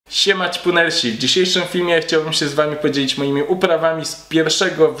Siemać punersi. W dzisiejszym filmie chciałbym się z wami podzielić moimi uprawami z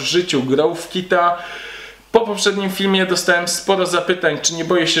pierwszego w życiu growth kita. Po poprzednim filmie dostałem sporo zapytań, czy nie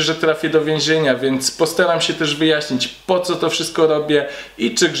boję się, że trafię do więzienia, więc postaram się też wyjaśnić, po co to wszystko robię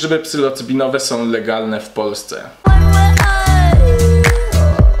i czy grzyby psylocybinowe są legalne w Polsce.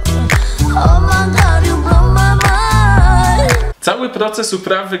 Cały proces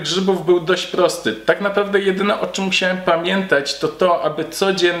uprawy grzybów był dość prosty. Tak naprawdę jedyne, o czym musiałem pamiętać, to to, aby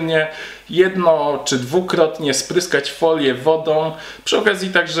codziennie jedno czy dwukrotnie spryskać folię wodą. Przy okazji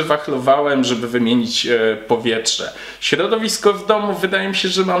także wachlowałem, żeby wymienić powietrze. Środowisko w domu wydaje mi się,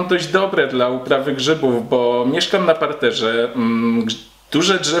 że mam dość dobre dla uprawy grzybów, bo mieszkam na parterze.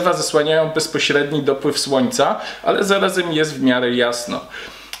 Duże drzewa zasłaniają bezpośredni dopływ słońca, ale zarazem jest w miarę jasno.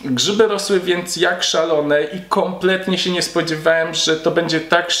 Grzyby rosły więc jak szalone i kompletnie się nie spodziewałem, że to będzie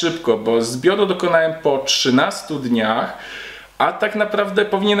tak szybko, bo zbioru dokonałem po 13 dniach, a tak naprawdę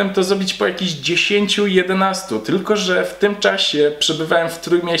powinienem to zrobić po jakichś 10-11, tylko że w tym czasie przebywałem w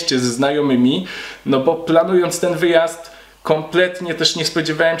Trójmieście ze znajomymi, no bo planując ten wyjazd kompletnie też nie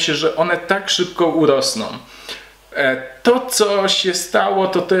spodziewałem się, że one tak szybko urosną. To, co się stało,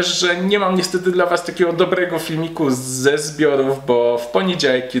 to też, że nie mam niestety dla was takiego dobrego filmiku ze zbiorów, bo w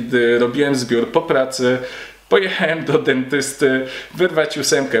poniedziałek, kiedy robiłem zbiór po pracy, pojechałem do dentysty wyrwać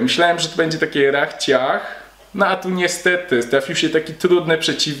 8. Myślałem, że to będzie takie rach-ciach, no a tu niestety trafił się taki trudny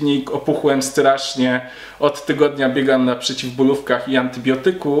przeciwnik, opuchłem strasznie, od tygodnia biegam na przeciwbólówkach i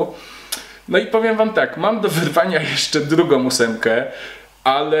antybiotyku. No i powiem wam tak, mam do wyrwania jeszcze drugą 8,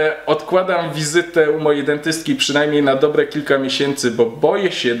 ale odkładam wizytę u mojej dentystki przynajmniej na dobre kilka miesięcy, bo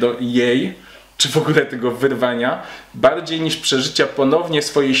boję się do jej, czy w ogóle tego wyrwania, bardziej niż przeżycia ponownie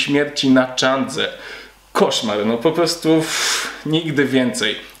swojej śmierci na czandze. Koszmar, no po prostu nigdy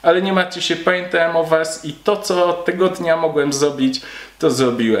więcej. Ale nie martwcie się, pamiętałem o was i to, co tego dnia mogłem zrobić, to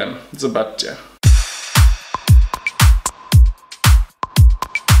zrobiłem. Zobaczcie.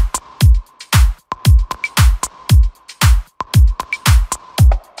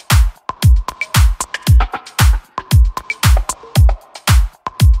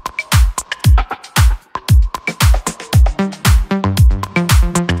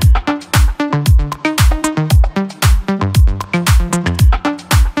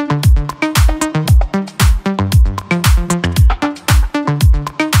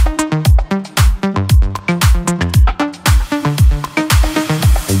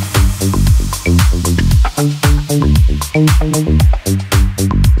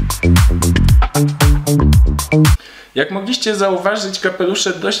 Jak mogliście zauważyć,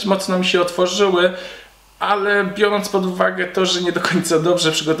 kapelusze dość mocno mi się otworzyły, ale biorąc pod uwagę to, że nie do końca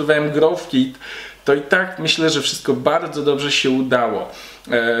dobrze przygotowałem growth kit, to i tak myślę, że wszystko bardzo dobrze się udało.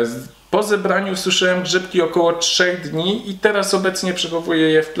 Po zebraniu suszyłem grzybki około 3 dni i teraz obecnie przechowuję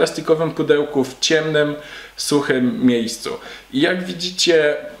je w plastikowym pudełku w ciemnym, suchym miejscu. I jak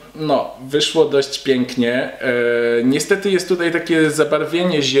widzicie, no, wyszło dość pięknie. Niestety jest tutaj takie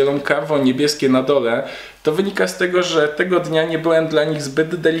zabarwienie zielonkawo-niebieskie na dole. To wynika z tego, że tego dnia nie byłem dla nich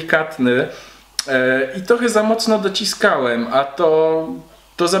zbyt delikatny i trochę za mocno dociskałem, a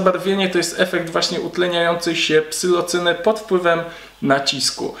to zabarwienie to jest efekt właśnie utleniającej się psylocyny pod wpływem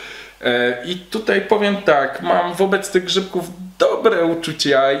nacisku. I tutaj powiem tak, mam wobec tych grzybków dobre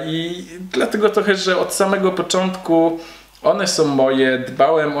uczucia i dlatego trochę, że od samego początku one są moje,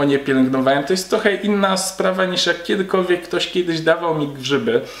 dbałem o nie, pielęgnowałem. To jest trochę inna sprawa niż jak kiedykolwiek ktoś kiedyś dawał mi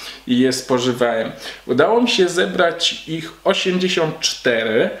grzyby i je spożywałem. Udało mi się zebrać ich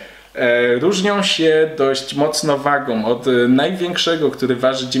 84. Różnią się dość mocno wagą. Od największego, który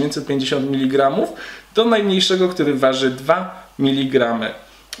waży 950 mg, do najmniejszego, który waży 2 mg.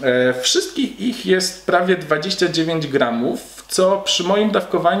 Wszystkich ich jest prawie 29 gramów, co przy moim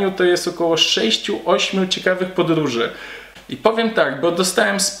dawkowaniu to jest około 6-8 ciekawych podróży. I powiem tak, bo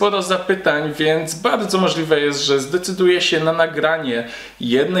dostałem sporo zapytań, więc bardzo możliwe jest, że zdecyduję się na nagranie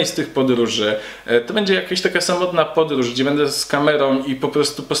jednej z tych podróży. To będzie jakaś taka samotna podróż, gdzie będę z kamerą i po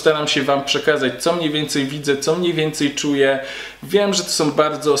prostu postaram się wam przekazać, co mniej więcej widzę, co mniej więcej czuję. Wiem, że to są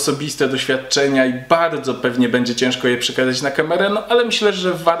bardzo osobiste doświadczenia i bardzo pewnie będzie ciężko je przekazać na kamerę, no ale myślę,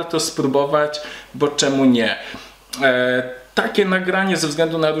 że warto spróbować, bo czemu nie? Takie nagranie ze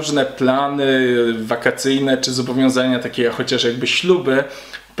względu na różne plany wakacyjne czy zobowiązania, takie chociaż jakby śluby,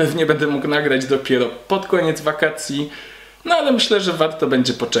 pewnie będę mógł nagrać dopiero pod koniec wakacji, no ale myślę, że warto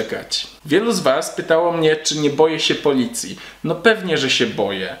będzie poczekać. Wielu z was pytało mnie, czy nie boję się policji. No pewnie, że się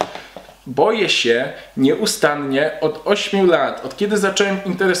boję. Boję się nieustannie od 8 lat, od kiedy zacząłem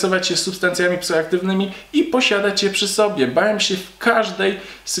interesować się substancjami psychoaktywnymi i posiadać je przy sobie. Bałem się w każdej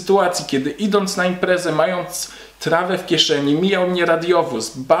sytuacji, kiedy idąc na imprezę, mając trawę w kieszeni, mijał mnie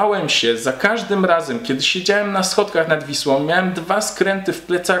radiowóz. Bałem się za każdym razem, kiedy siedziałem na schodkach nad Wisłą, miałem 2 skręty w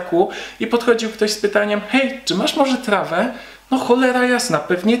plecaku i podchodził ktoś z pytaniem: hej, czy masz może trawę? No cholera jasna,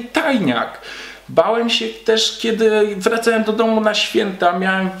 pewnie tajniak. Bałem się też, kiedy wracałem do domu na święta,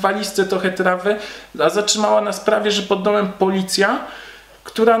 miałem w walizce trochę trawy, a zatrzymała nas prawie, że pod domem policja,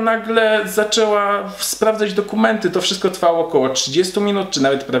 która nagle zaczęła sprawdzać dokumenty. To wszystko trwało około 30 minut, czy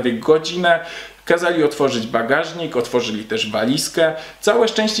nawet prawie godzinę. Kazali otworzyć bagażnik, otworzyli też walizkę. Całe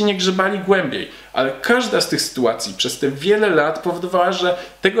szczęście nie grzebali głębiej, ale każda z tych sytuacji przez te wiele lat powodowała, że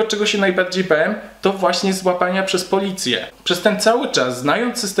tego, czego się najbardziej bałem, to właśnie złapania przez policję. Przez ten cały czas,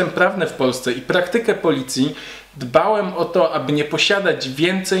 znając system prawny w Polsce i praktykę policji, dbałem o to, aby nie posiadać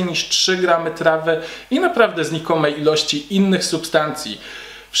więcej niż 3 gramy trawy i naprawdę znikomej ilości innych substancji.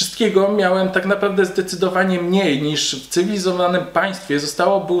 Wszystkiego miałem tak naprawdę zdecydowanie mniej niż w cywilizowanym państwie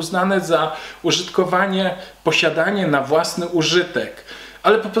zostałoby uznane za użytkowanie, posiadanie na własny użytek.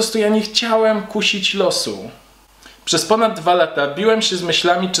 Ale po prostu ja nie chciałem kusić losu. Przez ponad 2 lata biłem się z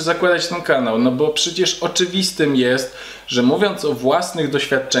myślami, czy zakładać ten kanał, no bo przecież oczywistym jest, że mówiąc o własnych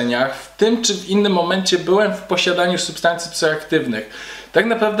doświadczeniach, w tym czy w innym momencie byłem w posiadaniu substancji psychoaktywnych. Tak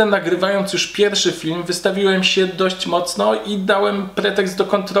naprawdę nagrywając już pierwszy film, wystawiłem się dość mocno i dałem pretekst do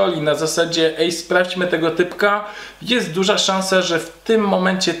kontroli na zasadzie: ej, sprawdźmy tego typka, jest duża szansa, że w tym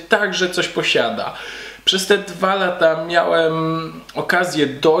momencie także coś posiada. Przez te 2 lata miałem okazję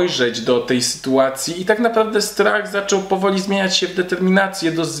dojrzeć do tej sytuacji i tak naprawdę strach zaczął powoli zmieniać się w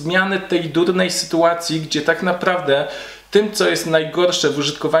determinację do zmiany tej durnej sytuacji, gdzie tak naprawdę tym, co jest najgorsze w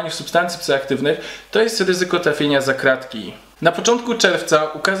użytkowaniu substancji psychoaktywnych, to jest ryzyko trafienia za kratki. Na początku czerwca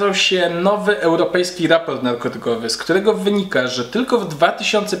ukazał się nowy europejski raport narkotykowy, z którego wynika, że tylko w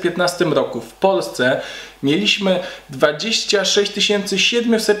 2015 roku w Polsce mieliśmy 26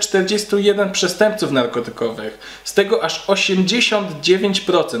 741 przestępców narkotykowych. Z tego aż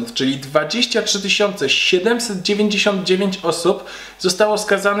 89%, czyli 23 799 osób zostało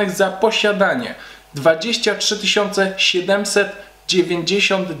skazanych za posiadanie. 23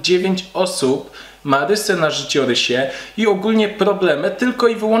 799 osób ma rysę na życiorysie i ogólnie problemy tylko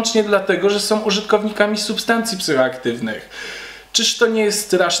i wyłącznie dlatego, że są użytkownikami substancji psychoaktywnych. Czyż to nie jest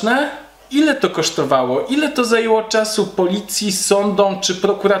straszne? Ile to kosztowało? Ile to zajęło czasu policji, sądom czy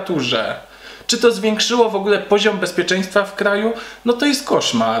prokuraturze? Czy to zwiększyło w ogóle poziom bezpieczeństwa w kraju? No to jest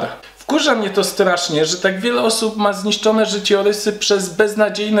koszmar. Wkurza mnie to strasznie, że tak wiele osób ma zniszczone życiorysy przez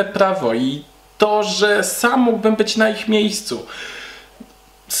beznadziejne prawo i to, że sam mógłbym być na ich miejscu.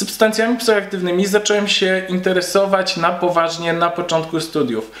 Substancjami psychoaktywnymi zacząłem się interesować na poważnie na początku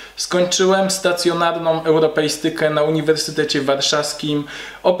studiów. Skończyłem stacjonarną europeistykę na Uniwersytecie Warszawskim,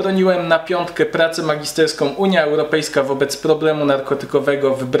 obroniłem na 5 pracę magisterską Unia Europejska wobec problemu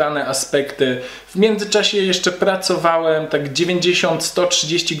narkotykowego, wybrane aspekty. W międzyczasie jeszcze pracowałem tak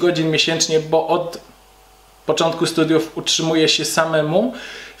 90-130 godzin miesięcznie, bo od początku studiów utrzymuję się samemu.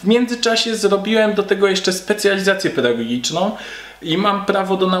 W międzyczasie zrobiłem do tego jeszcze specjalizację pedagogiczną i mam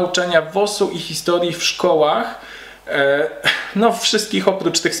prawo do nauczania WOS-u i historii w szkołach, no wszystkich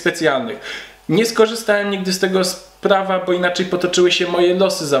oprócz tych specjalnych. Nie skorzystałem nigdy z tego prawa, bo inaczej potoczyły się moje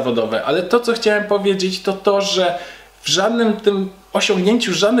losy zawodowe, ale to, co chciałem powiedzieć, to to, że w żadnym tym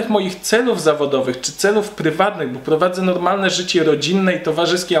osiągnięciu żadnych moich celów zawodowych czy celów prywatnych, bo prowadzę normalne życie rodzinne i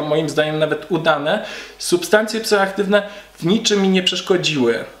towarzyskie, a moim zdaniem nawet udane, substancje psychoaktywne w niczym mi nie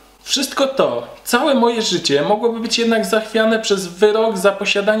przeszkodziły. Wszystko to, całe moje życie mogłoby być jednak zachwiane przez wyrok za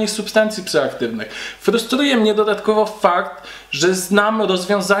posiadanie substancji psychoaktywnych. Frustruje mnie dodatkowo fakt, że znam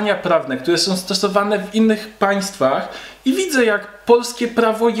rozwiązania prawne, które są stosowane w innych państwach i widzę, jak polskie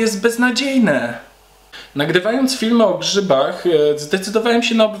prawo jest beznadziejne. Nagrywając filmy o grzybach, zdecydowałem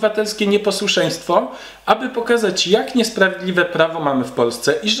się na obywatelskie nieposłuszeństwo, aby pokazać, jak niesprawiedliwe prawo mamy w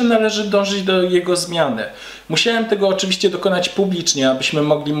Polsce i że należy dążyć do jego zmiany. Musiałem tego oczywiście dokonać publicznie, abyśmy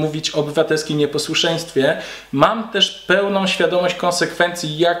mogli mówić o obywatelskim nieposłuszeństwie. Mam też pełną świadomość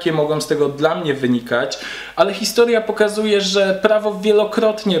konsekwencji, jakie mogą z tego dla mnie wynikać, ale historia pokazuje, że prawo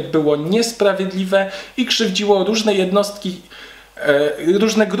wielokrotnie było niesprawiedliwe i krzywdziło różne jednostki,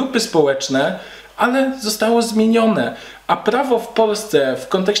 różne grupy społeczne, ale zostało zmienione, a prawo w Polsce w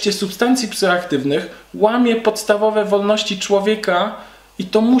kontekście substancji psychoaktywnych łamie podstawowe wolności człowieka i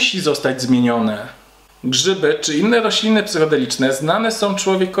to musi zostać zmienione. Grzyby czy inne rośliny psychodeliczne znane są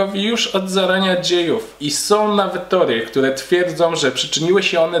człowiekowi już od zarania dziejów i są nawet teorie, które twierdzą, że przyczyniły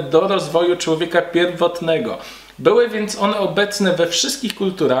się one do rozwoju człowieka pierwotnego. Były więc one obecne we wszystkich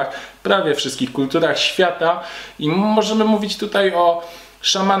kulturach, prawie wszystkich kulturach świata i możemy mówić tutaj o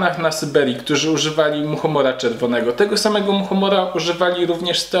szamanach na Syberii, którzy używali muchomora czerwonego. Tego samego muchomora używali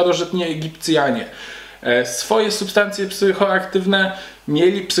również starożytni Egipcjanie. Swoje substancje psychoaktywne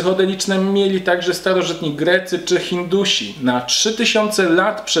psychodeliczne mieli także starożytni Grecy czy Hindusi. Na 3000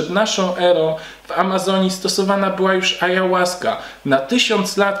 lat przed naszą erą w Amazonii stosowana była już ayahuasca. Na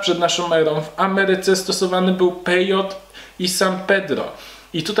 1000 lat przed naszą erą w Ameryce stosowany był peyot i San Pedro.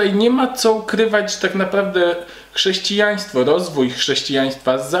 I tutaj nie ma co ukrywać, że tak naprawdę rozwój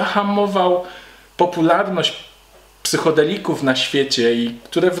chrześcijaństwa zahamował popularność psychodelików na świecie,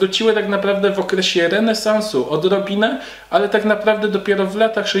 które wróciły tak naprawdę w okresie renesansu odrobinę, ale tak naprawdę dopiero w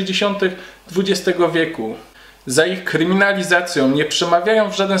latach 60. XX wieku. Za ich kryminalizacją nie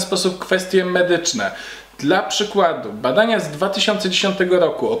przemawiają w żaden sposób kwestie medyczne. Dla przykładu, badania z 2010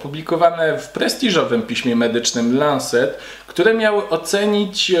 roku opublikowane w prestiżowym piśmie medycznym Lancet, które miały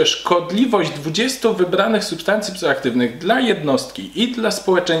ocenić szkodliwość 20 wybranych substancji psychoaktywnych dla jednostki i dla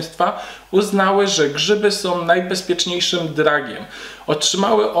społeczeństwa, uznały, że grzyby są najbezpieczniejszym dragiem.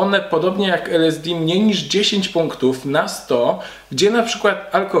 Otrzymały one, podobnie jak LSD, mniej niż 10 punktów na 100, gdzie na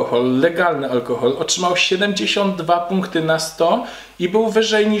przykład legalny alkohol otrzymał 72 punkty na 100 i był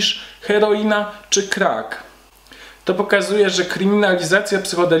wyżej niż heroina czy crack. To pokazuje, że kryminalizacja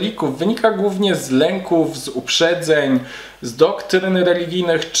psychodelików wynika głównie z lęków, z uprzedzeń, z doktryn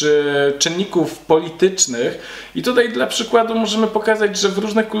religijnych czy czynników politycznych. I tutaj dla przykładu możemy pokazać, że w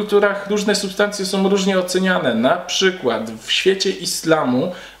różnych kulturach różne substancje są różnie oceniane. Na przykład w świecie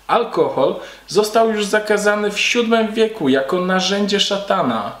islamu alkohol został już zakazany w VII wieku jako narzędzie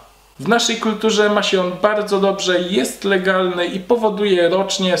szatana. W naszej kulturze ma się on bardzo dobrze, jest legalny i powoduje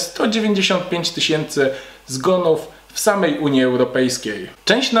rocznie 195 000 zgonów w samej Unii Europejskiej.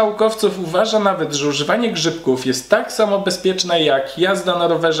 Część naukowców uważa nawet, że używanie grzybków jest tak samo bezpieczne jak jazda na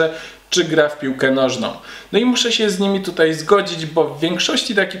rowerze czy gra w piłkę nożną. No i muszę się z nimi tutaj zgodzić, bo w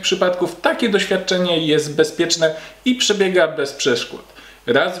większości takich przypadków takie doświadczenie jest bezpieczne i przebiega bez przeszkód.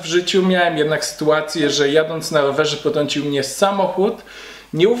 Raz w życiu miałem jednak sytuację, że jadąc na rowerze potrącił mnie samochód.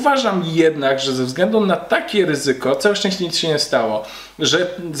 Nie uważam jednak, że ze względu na takie ryzyko, całe szczęście nic się nie stało, że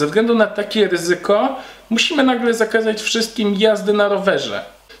ze względu na takie ryzyko musimy nagle zakazać wszystkim jazdy na rowerze.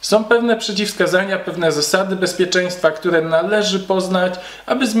 Są pewne przeciwwskazania, pewne zasady bezpieczeństwa, które należy poznać,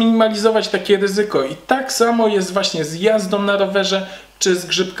 aby zminimalizować takie ryzyko. I tak samo jest właśnie z jazdą na rowerze czy z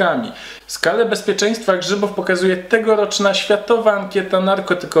grzybkami. Skalę bezpieczeństwa grzybów pokazuje tegoroczna światowa ankieta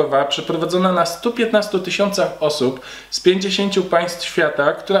narkotykowa przeprowadzona na 115 000 osób z 50 państw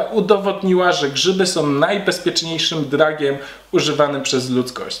świata, która udowodniła, że grzyby są najbezpieczniejszym dragiem używanym przez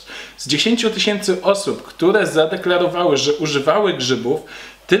ludzkość. Z 10 000 osób, które zadeklarowały, że używały grzybów,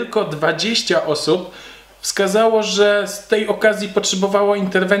 tylko 20 osób wskazało, że z tej okazji potrzebowało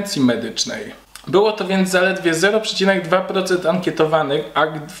interwencji medycznej. Było to więc zaledwie 0,2% ankietowanych, a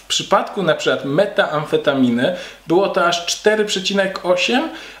w przypadku np. metamfetaminy było to aż 4,8%,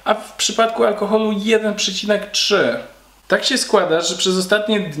 a w przypadku alkoholu 1,3%. Tak się składa, że przez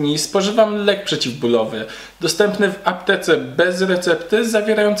ostatnie dni spożywam lek przeciwbólowy, dostępny w aptece bez recepty,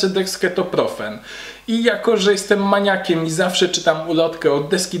 zawierający dexketoprofen. I jako, że jestem maniakiem i zawsze czytam ulotkę od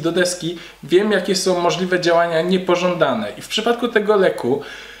deski do deski, wiem, jakie są możliwe działania niepożądane. I w przypadku tego leku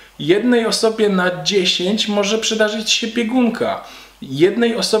jednej osobie na 10 może przydarzyć się biegunka,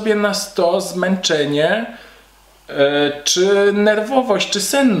 jednej osobie na 100 zmęczenie, czy nerwowość, czy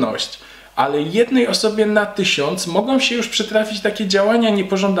senność. Ale jednej osobie na 1000 mogą się już przytrafić takie działania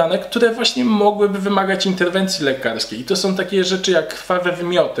niepożądane, które właśnie mogłyby wymagać interwencji lekarskiej. I to są takie rzeczy jak krwawe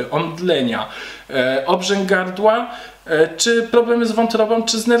wymioty, omdlenia, obrzęk gardła, czy problemy z wątrobą,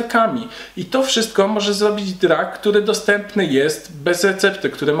 czy z nerkami. I to wszystko może zrobić drag, który dostępny jest bez recepty,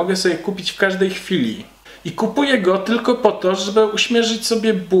 który mogę sobie kupić w każdej chwili. I kupuję go tylko po to, żeby uśmierzyć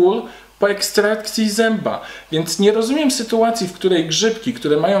sobie ból po ekstrakcji zęba. Więc nie rozumiem sytuacji, w której grzybki,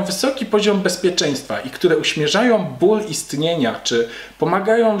 które mają wysoki poziom bezpieczeństwa i które uśmierzają ból istnienia, czy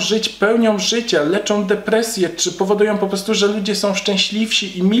pomagają żyć pełnią życia, leczą depresję, czy powodują po prostu, że ludzie są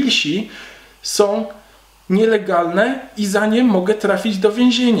szczęśliwsi i milsi, są nielegalne i za nie mogę trafić do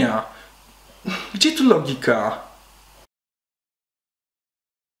więzienia. Gdzie tu logika?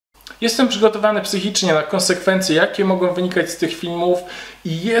 Jestem przygotowany psychicznie na konsekwencje, jakie mogą wynikać z tych filmów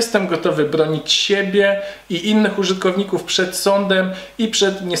i jestem gotowy bronić siebie i innych użytkowników przed sądem i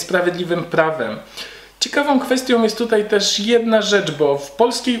przed niesprawiedliwym prawem. Ciekawą kwestią jest tutaj też jedna rzecz, bo w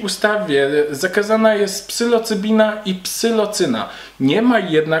polskiej ustawie zakazana jest psylocybina i psylocyna. Nie ma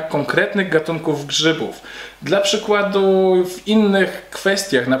jednak konkretnych gatunków grzybów. Dla przykładu w innych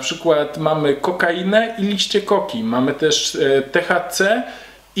kwestiach, na przykład mamy kokainę i liście koki, mamy też THC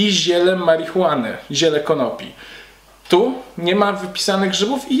i ziele marihuany, ziele konopi. Tu nie ma wypisanych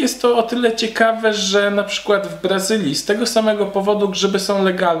grzybów i jest to o tyle ciekawe, że na przykład w Brazylii z tego samego powodu grzyby są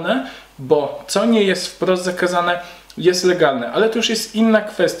legalne, bo co nie jest wprost zakazane, jest legalne, ale to już jest inna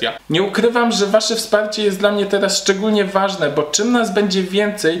kwestia. Nie ukrywam, że wasze wsparcie jest dla mnie teraz szczególnie ważne, bo czym nas będzie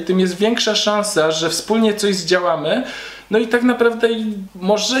więcej, tym jest większa szansa, że wspólnie coś zdziałamy. No i tak naprawdę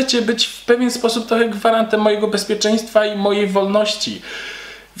możecie być w pewien sposób trochę gwarantem mojego bezpieczeństwa i mojej wolności.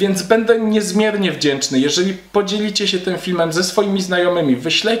 Więc będę niezmiernie wdzięczny, jeżeli podzielicie się tym filmem ze swoimi znajomymi,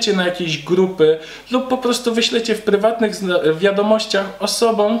 wyślecie na jakieś grupy lub po prostu wyślecie w prywatnych wiadomościach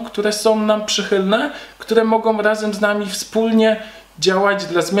osobom, które są nam przychylne, które mogą razem z nami wspólnie działać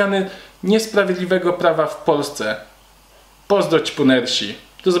dla zmiany niesprawiedliwego prawa w Polsce. Pozdro, ćpunersi.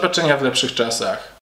 Do zobaczenia w lepszych czasach.